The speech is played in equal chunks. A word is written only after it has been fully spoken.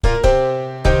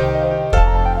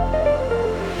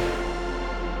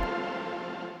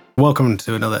Welcome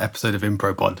to another episode of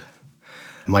ImproPod.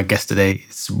 My guest today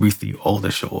is Ruthie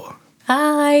Oldershaw.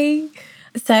 Hi.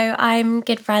 So I'm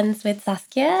good friends with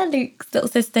Saskia, Luke's little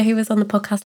sister who was on the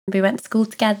podcast. We went to school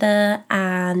together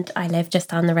and I live just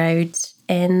down the road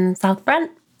in South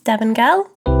Brent, Devon girl.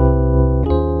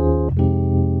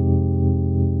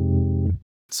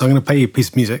 So I'm going to play you a piece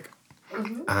of music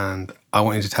and I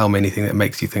want you to tell me anything that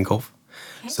makes you think of.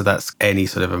 Okay. So that's any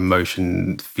sort of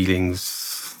emotion, feelings,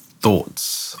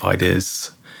 thoughts,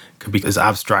 ideas. It could be as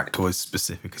abstract or as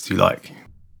specific as you like.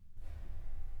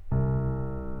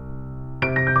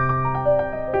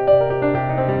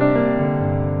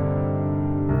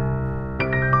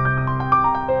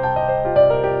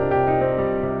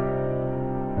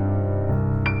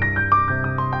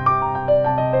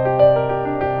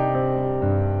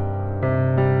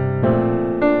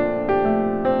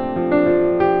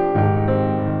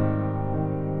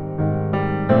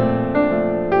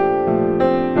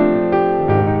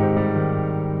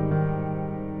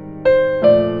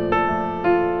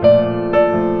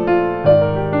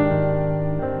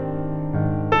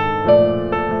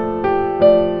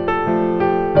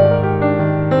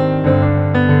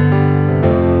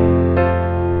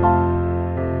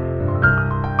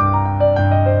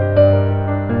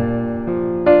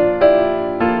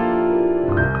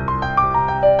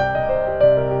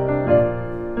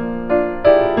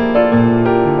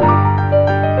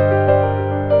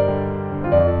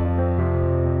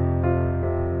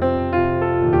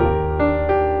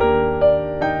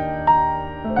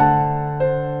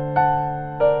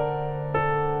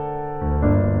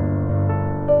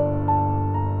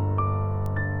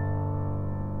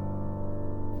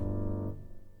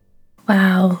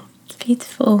 Wow, it's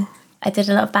beautiful. I did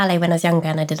a lot of ballet when I was younger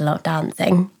and I did a lot of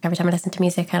dancing. Every time I listened to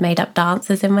music, I made up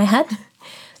dances in my head.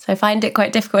 So I find it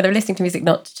quite difficult when I'm listening to music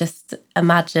not to just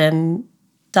imagine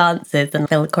dances and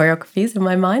build choreographies in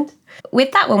my mind.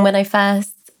 With that one, when I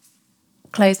first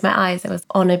closed my eyes, it was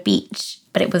on a beach,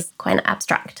 but it was quite an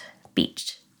abstract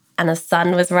beach. And the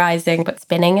sun was rising but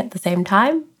spinning at the same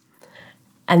time.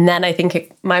 And then I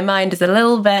think my mind is a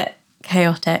little bit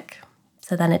chaotic.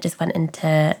 So then it just went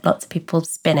into lots of people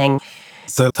spinning.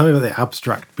 So tell me about the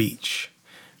abstract beach.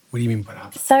 What do you mean by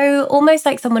that? So almost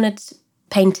like someone had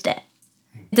painted it.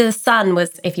 The sun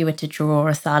was, if you were to draw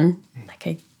a sun,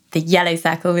 like the yellow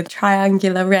circle with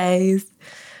triangular rays,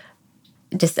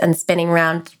 and spinning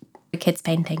around, the kids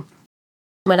painting.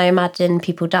 When I imagine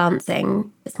people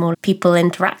dancing, it's more people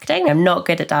interacting. I'm not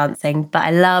good at dancing, but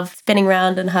I love spinning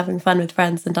around and having fun with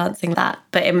friends and dancing that.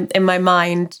 But in my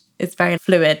mind, it's very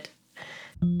fluid.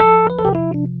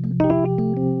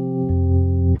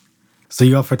 So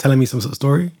you up for telling me some sort of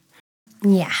story?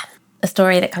 Yeah. A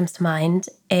story that comes to mind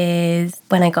is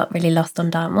when I got really lost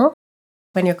on Dartmoor.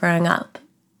 When you're growing up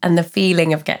and the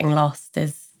feeling of getting lost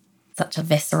is such a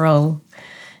visceral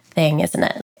thing, isn't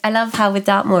it? I love how with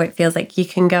Dartmoor it feels like you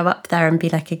can go up there and be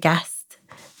like a guest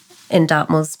in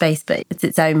Dartmoor's space, but it's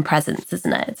its own presence,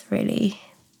 isn't it? It's a really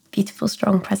beautiful,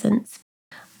 strong presence.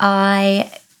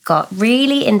 I got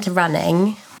really into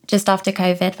running just after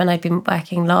COVID when I'd been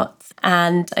working lots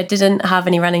and I didn't have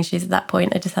any running shoes at that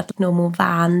point. I just had normal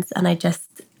Vans and I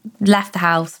just left the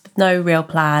house with no real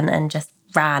plan and just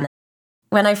ran.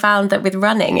 When I found that with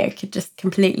running, it could just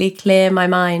completely clear my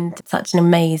mind. Such an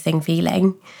amazing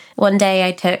feeling. One day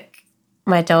I took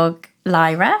my dog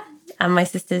Lyra and my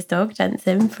sister's dog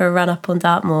Jensen for a run up on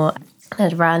Dartmoor.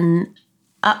 I'd run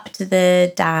up to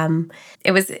the dam.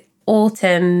 It was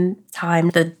autumn time,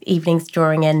 the evenings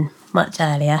drawing in much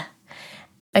earlier.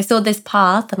 I saw this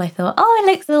path and I thought, oh, it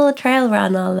looks a little trail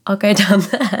run, I'll go down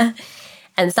there.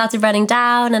 And started running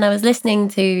down and I was listening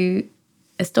to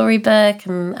a storybook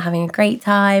and having a great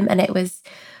time. And it was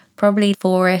probably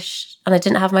 4ish and I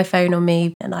didn't have my phone on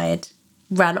me and I had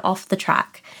run off the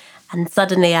track. And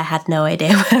suddenly I had no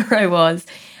idea where I was.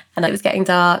 And it was getting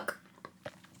dark,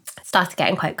 it started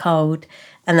getting quite cold.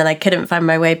 And then I couldn't find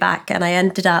my way back. And I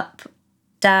ended up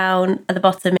down at the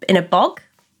bottom in a bog.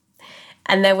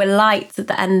 And there were lights at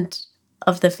the end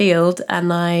of the field.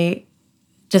 And I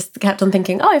just kept on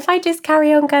thinking, oh, if I just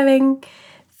carry on going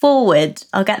forward,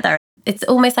 I'll get there. It's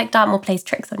almost like Dartmoor plays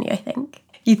tricks on you, I think.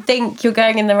 You think you're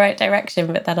going in the right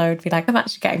direction, but then I would be like, I'm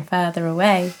actually getting further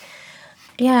away.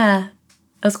 Yeah,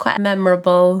 it was quite a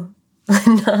memorable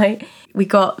night. We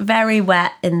got very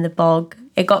wet in the bog.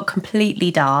 It got completely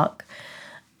dark.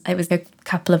 It was a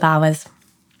couple of hours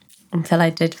until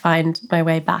I did find my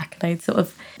way back. And I sort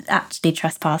of actually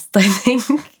trespassed, I think.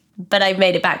 But I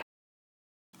made it back.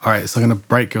 All right, so I'm going to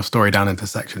break your story down into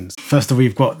sections. First of all,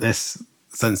 we've got this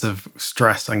sense of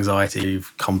stress, anxiety.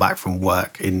 You've come back from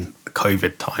work in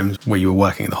COVID times where you were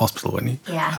working at the hospital, weren't you?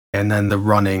 Yeah. And then the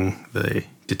running, the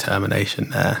determination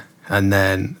there. And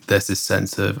then there's this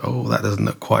sense of, oh, that doesn't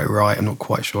look quite right. I'm not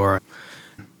quite sure.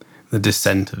 The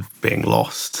descent of being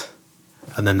lost.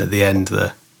 And then at the end,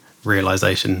 the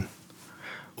realization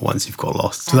once you've got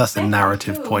lost. So that's the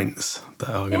narrative points that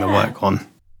I'm going to work on.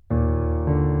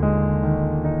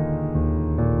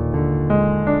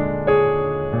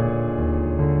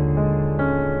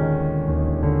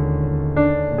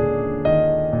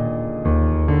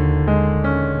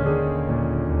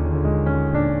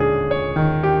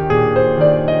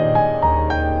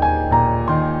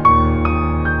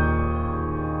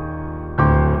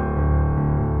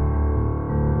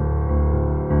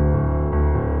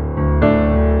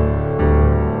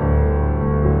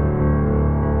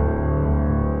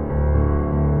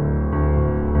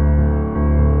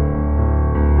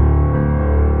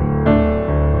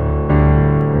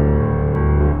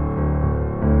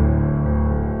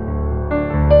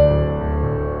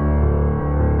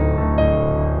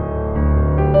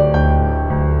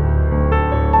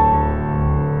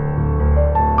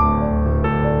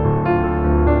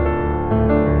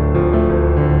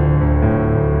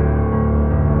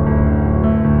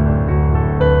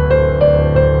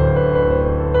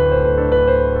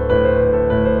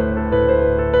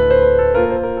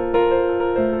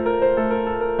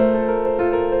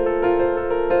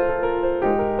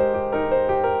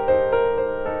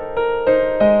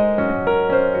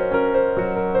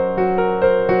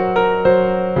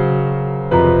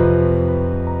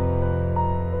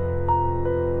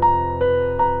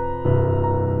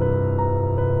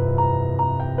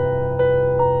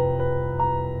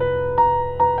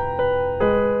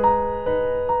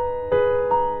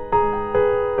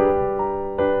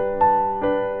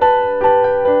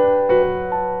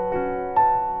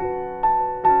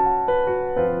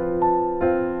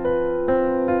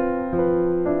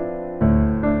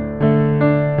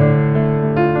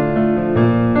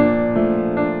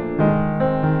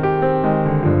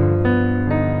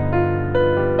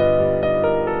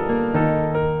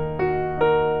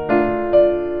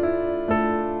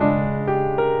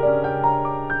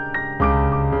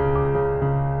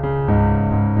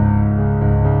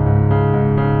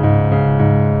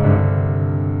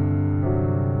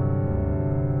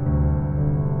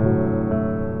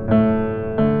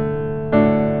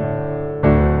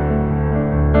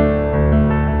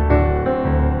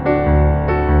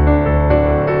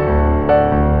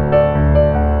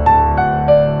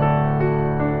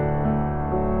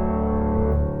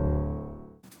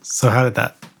 So how did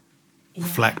that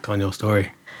reflect on your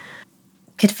story?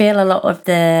 Could feel a lot of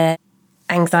the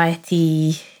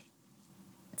anxiety,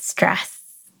 stress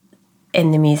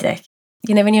in the music.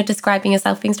 You know, when you're describing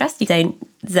yourself being stressed, you don't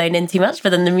zone in too much,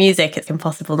 but then the music, it's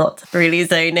impossible not to really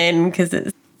zone in because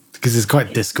it's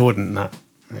quite discordant, that.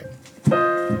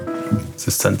 It's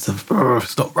a sense of,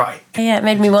 it's not right. Yeah, it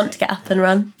made me want to get up and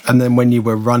run. And then when you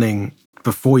were running,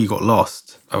 before you got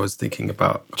lost, I was thinking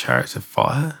about Chariots of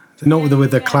Fire. Not with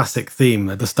the classic theme,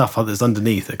 the stuff that's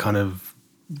underneath, the kind of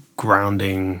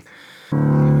grounding,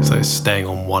 so staying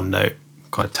on one note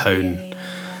kind of tone. Yeah.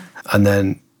 And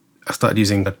then I started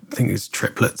using, I think it's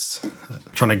triplets,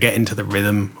 trying to get into the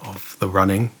rhythm of the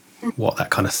running, what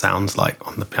that kind of sounds like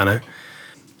on the piano.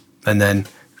 And then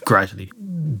gradually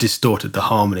distorted the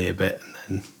harmony a bit,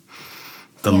 and then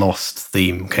the lost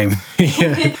theme came.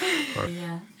 Yeah.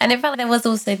 And it felt like there was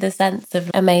also the sense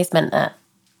of amazement at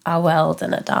our world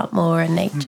and at Dartmoor and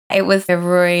nature. It was a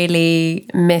really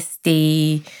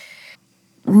misty,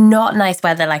 not nice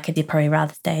weather. Like I'd probably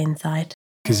rather stay inside.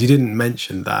 Because you didn't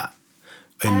mention that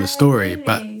in the story, really?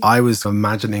 But I was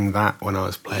imagining that when I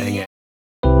was playing it.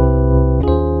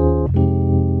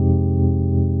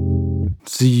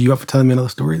 So you up for telling me another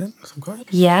story then?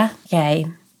 Yeah, okay.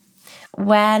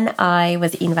 When I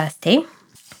was at university,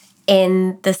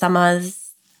 in the summers,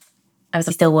 I was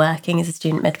still working as a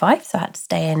student midwife, so I had to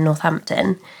stay in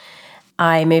Northampton.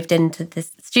 I moved into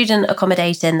this student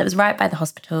accommodation that was right by the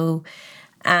hospital,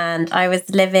 and I was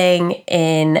living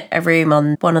in a room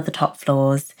on one of the top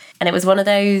floors, and it was one of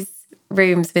those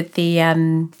rooms with the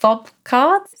fob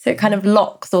cards, so it kind of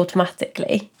locks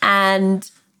automatically.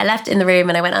 And I left it in the room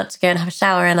and I went out to go and have a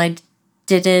shower, and I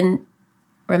didn't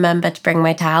remember to bring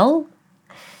my towel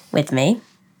with me.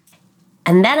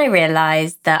 And then I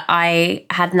realised that I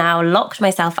had now locked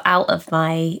myself out of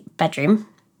my bedroom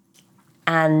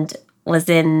and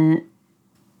didn't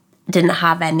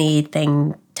have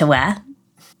anything to wear.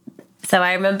 So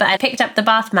I remember I picked up the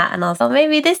bath mat and I was like,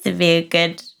 maybe this would be a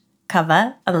good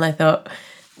cover. And then I thought,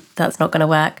 that's not going to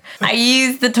work. I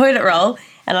used the toilet roll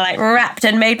and I wrapped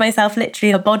and made myself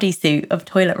literally a bodysuit of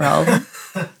toilet roll.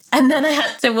 And then I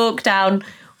had to walk down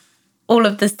all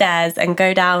of the stairs and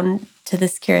go down to the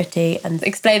security and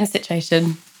explain the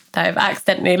situation, that I've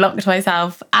accidentally locked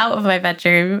myself out of my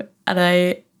bedroom and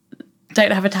I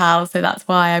don't have a towel, so that's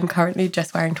why I'm currently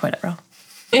just wearing toilet roll.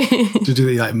 Did you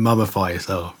like mummify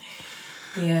yourself?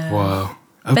 Yeah. Wow.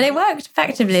 But it worked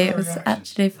effectively. It was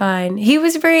actually fine. He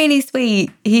was really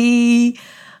sweet.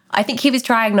 I think he was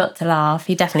trying not to laugh.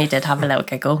 He definitely did have a little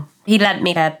giggle. He lent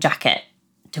me a jacket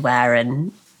to wear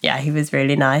and yeah, he was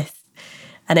really nice.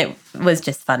 And it was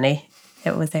just funny.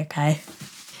 It was okay.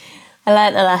 I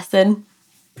learnt a lesson.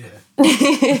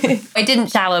 Yeah. I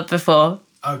didn't shower before.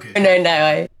 Okay.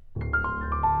 No.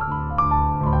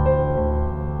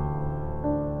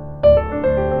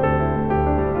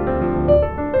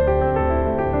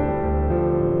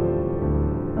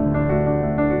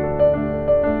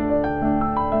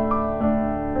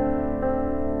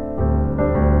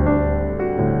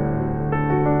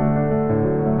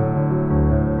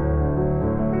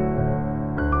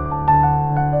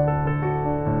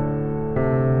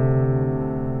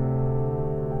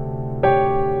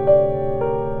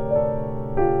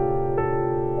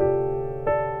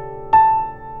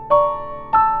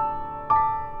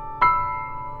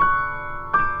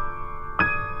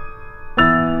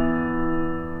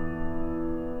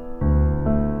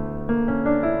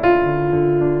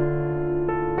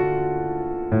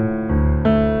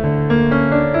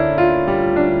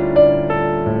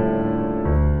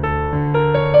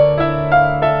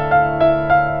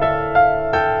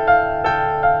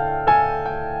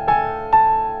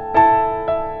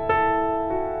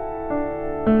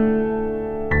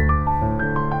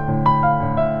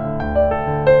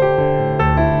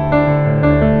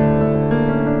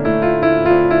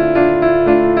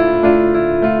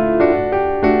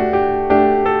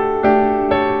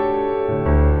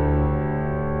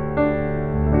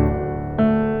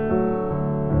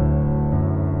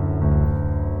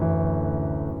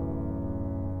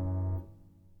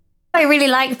 I really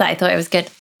liked that. I thought it was good.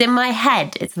 In my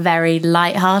head, it's very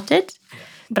light-hearted,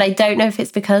 but I don't know if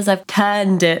it's because I've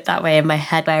turned it that way in my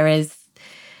head, whereas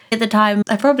at the time,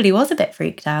 I probably was a bit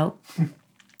freaked out.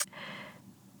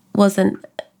 Wasn't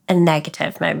a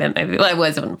negative moment, maybe. Well, it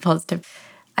wasn't positive.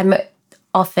 I'm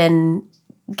often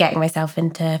getting myself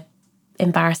into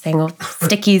embarrassing or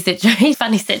sticky situations,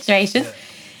 funny situations.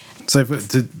 Yeah. So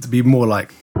to be more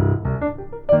like...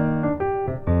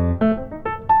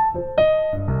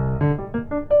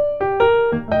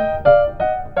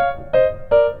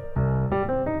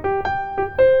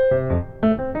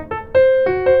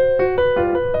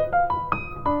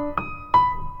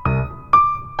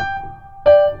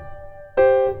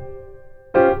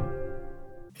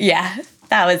 Yeah,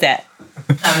 that was it.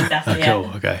 That was definitely Cool,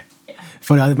 it. okay. Yeah.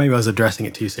 Funny, maybe I was addressing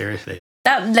it too seriously.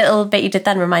 That little bit you did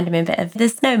then reminded me a bit of the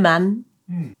snowman.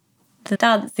 The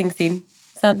dancing scene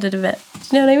sounded a bit...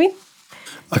 Do you know what I mean?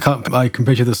 I can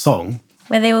picture the song.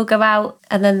 Where they all go out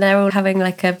and then they're all having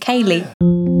like a ceilidh.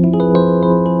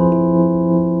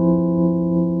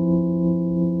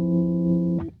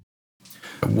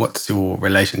 What's your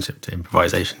relationship to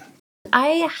improvisation?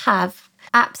 I have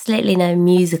absolutely no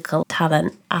musical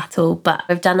talent at all, but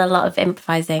I've done a lot of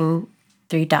improvising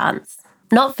through dance.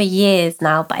 Not for years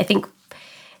now, but I think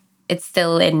it's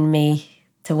still in me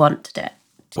to want to do it.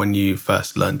 When you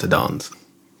first learned to dance,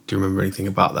 do you remember anything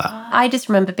about that? I just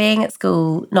remember being at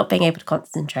school, not being able to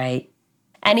concentrate.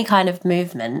 Any kind of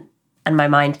movement and my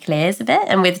mind clears a bit.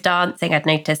 And with dancing, I'd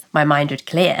noticed my mind would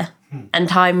clear and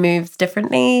time moves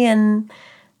differently. And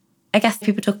I guess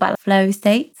people talk about flow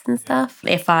states and stuff.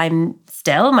 If I'm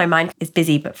still, my mind is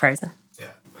busy but frozen. Yeah.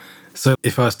 So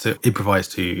if I was to improvise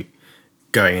to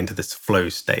going into this flow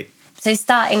state. So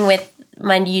starting with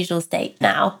my usual state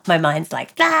now, my mind's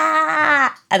like, blah,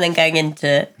 and then going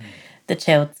into the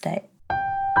chilled state.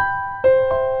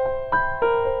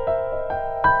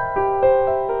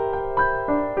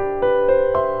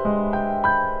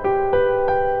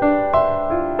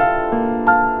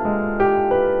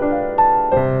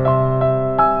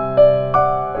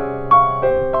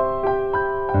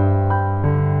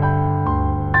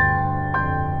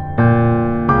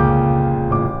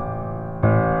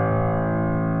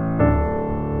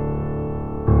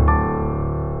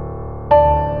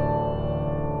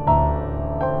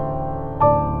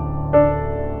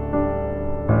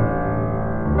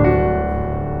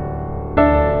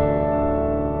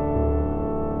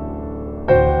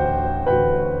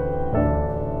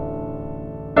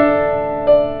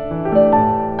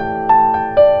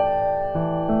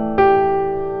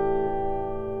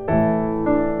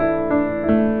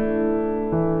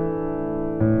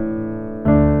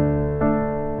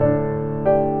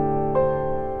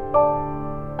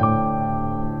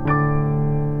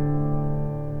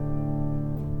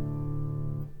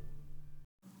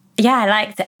 Yeah, I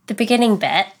liked it. The beginning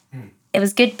bit, it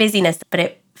was good busyness, but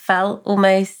it felt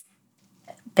almost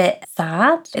a bit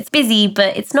sad. It's busy,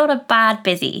 but it's not a bad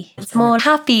busy. It's more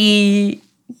happy,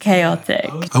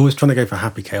 chaotic. I was trying to go for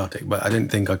happy, chaotic, but I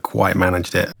didn't think I quite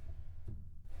managed it.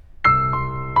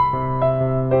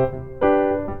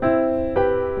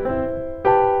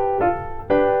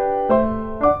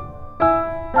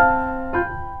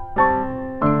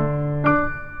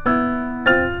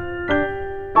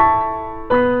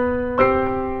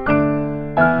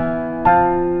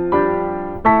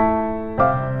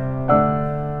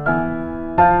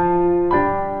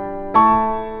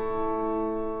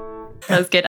 That was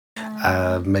good.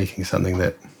 Making something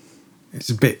that it's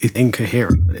a bit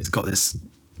incoherent, but it's got this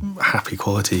happy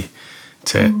quality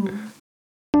to it.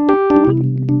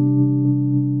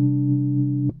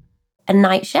 A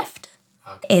night shift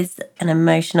is an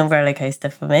emotional roller coaster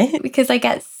for me because I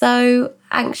get so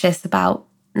anxious about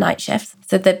night shifts.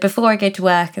 So that before I go to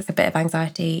work, it's a bit of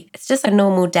anxiety. It's just a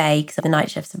normal day because the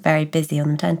night shifts are very busy on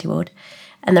the maternity ward.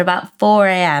 And then about 4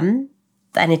 a.m,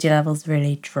 the energy levels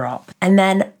really drop. And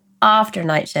then after a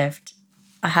night shift,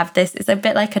 I have this, it's a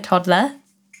bit like a toddler.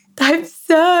 I'm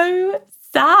so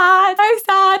sad, so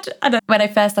sad. And when I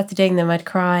first started doing them, I'd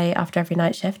cry after every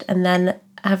night shift and then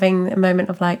having a moment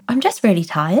of like, I'm just really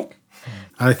tired.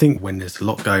 I think when there's a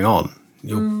lot going on,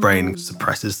 your brain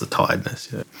suppresses the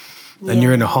tiredness. And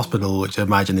you're in a hospital, which I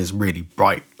imagine is really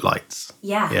bright lights.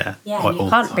 Yeah. You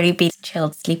can't really be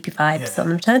chilled, sleepy vibes on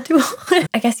the maternity ward.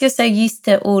 I guess you're so used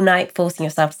to all night forcing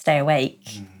yourself to stay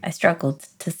awake. I struggled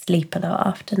to sleep a lot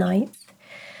after nights.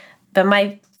 But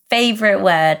my favourite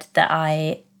word that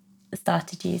I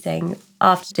started using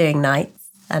after doing nights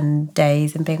and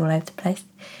days and being all over the place,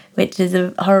 which is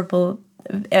a horrible,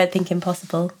 I think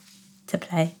impossible to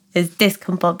play, is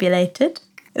discombobulated.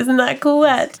 Isn't that a cool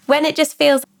word? When it just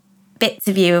feels bits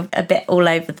of you a bit all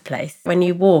over the place. When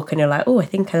you walk and you're like, oh, I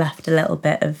think I left a little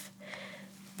bit of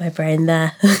my brain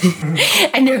there.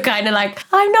 And you're kind of like,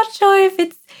 I'm not sure if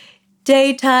it's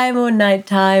daytime or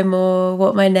nighttime or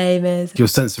what my name is. Your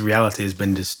sense of reality has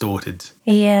been distorted.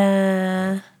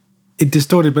 Yeah. It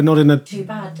distorted, but not in a Too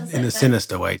bad, does in it? a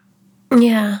sinister way.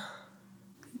 Yeah.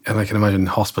 And I can imagine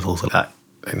hospitals like that.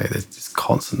 There's just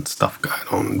constant stuff going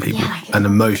on, people and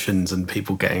emotions, and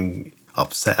people getting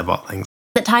upset about things.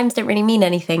 The times don't really mean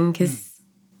anything because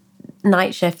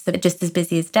night shifts are just as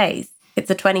busy as days. It's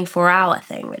a 24-hour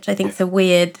thing, which I think is a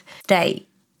weird state.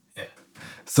 Yeah.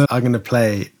 So I'm going to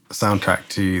play a soundtrack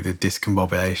to the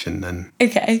Discombobulation, and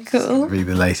okay, cool. Be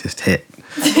the latest hit.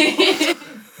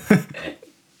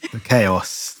 The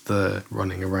chaos, the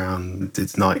running around,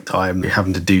 it's nighttime, you're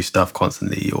having to do stuff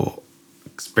constantly, you're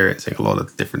experiencing a lot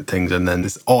of different things, and then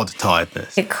this odd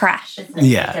tiredness. A crash, isn't it?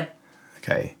 Yeah. Like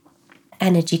Okay.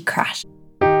 energy crash.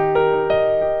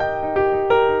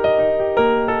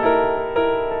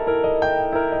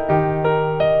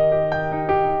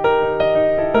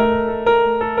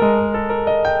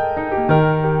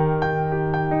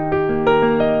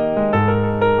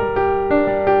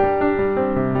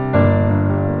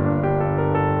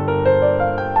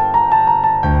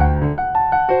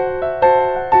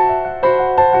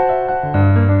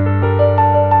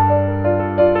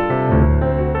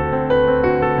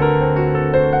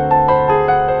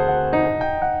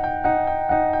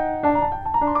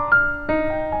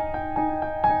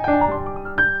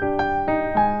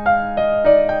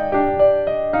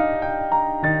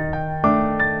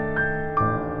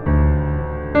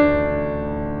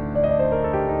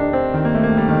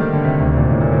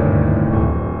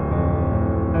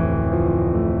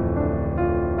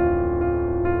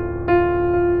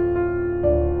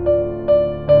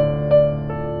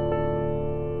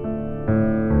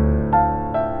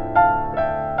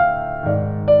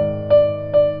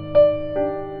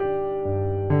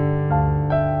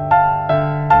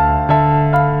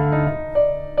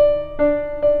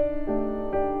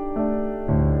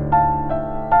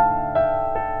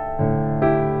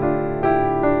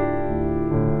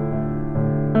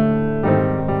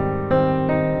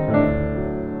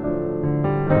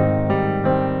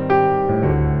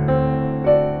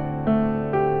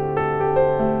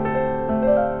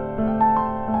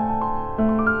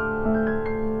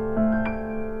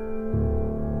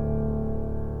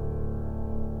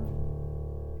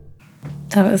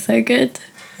 That was so good.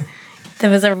 There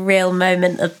was a real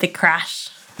moment of the crash.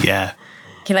 Yeah.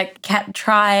 You kept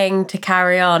trying to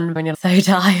carry on when you're so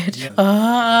tired.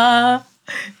 Yeah.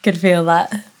 Could feel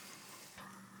that.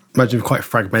 Imagine quite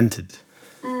fragmented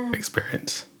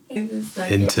experience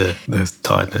into the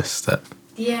tiredness that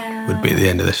would be at the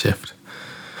end of the shift.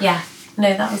 Yeah.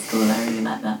 No, that was cool. I really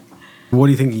like that. What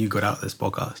do you think you got out of this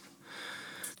podcast?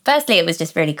 Firstly, it was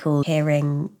just really cool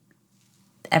hearing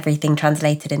everything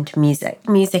translated into music.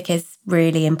 Music is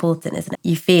really important, isn't it?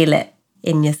 You feel it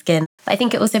in your skin. I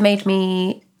think it also made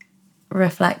me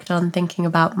reflect on thinking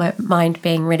about my mind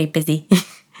being really busy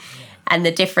and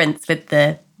the difference with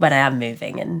when I am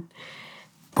moving. And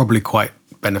probably quite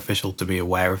beneficial to be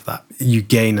aware of that. You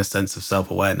gain a sense of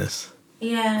self-awareness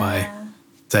by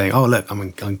saying, oh, look,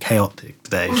 I'm chaotic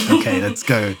today. Okay, let's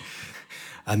go.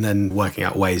 And then working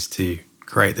out ways to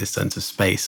create this sense of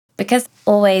space. Because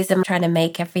always I'm trying to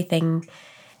make everything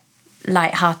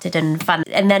lighthearted and fun.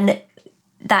 And then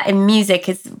that in music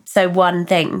is so one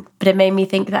thing. But it made me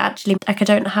think that actually I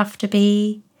don't have to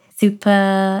be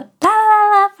super la la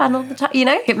la fun all the time. You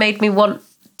know, it made me want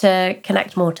to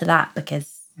connect more to that,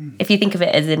 because if you think of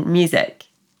it as in music,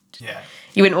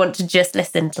 you wouldn't want to just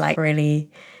listen to like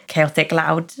really chaotic,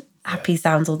 loud, happy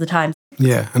sounds all the time.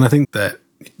 Yeah, and I think that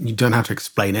you don't have to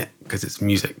explain it because it's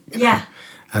music. Yeah.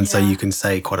 And so you can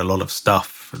say quite a lot of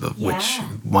stuff which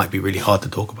might be really hard to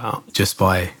talk about just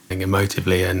by being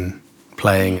emotively and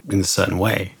playing in a certain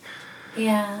way.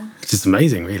 Yeah. It's just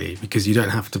amazing, really, because you don't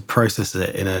have to process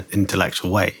it in an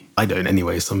intellectual way. I don't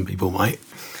anyway, some people might.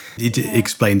 It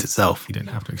explains itself. You don't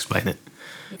have to explain it.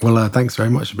 Well, thanks very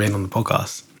much for being on the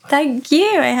podcast. Thank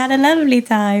you. I had a lovely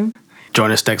time.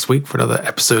 Join us next week for another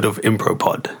episode of Impro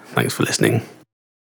Pod. Thanks for listening.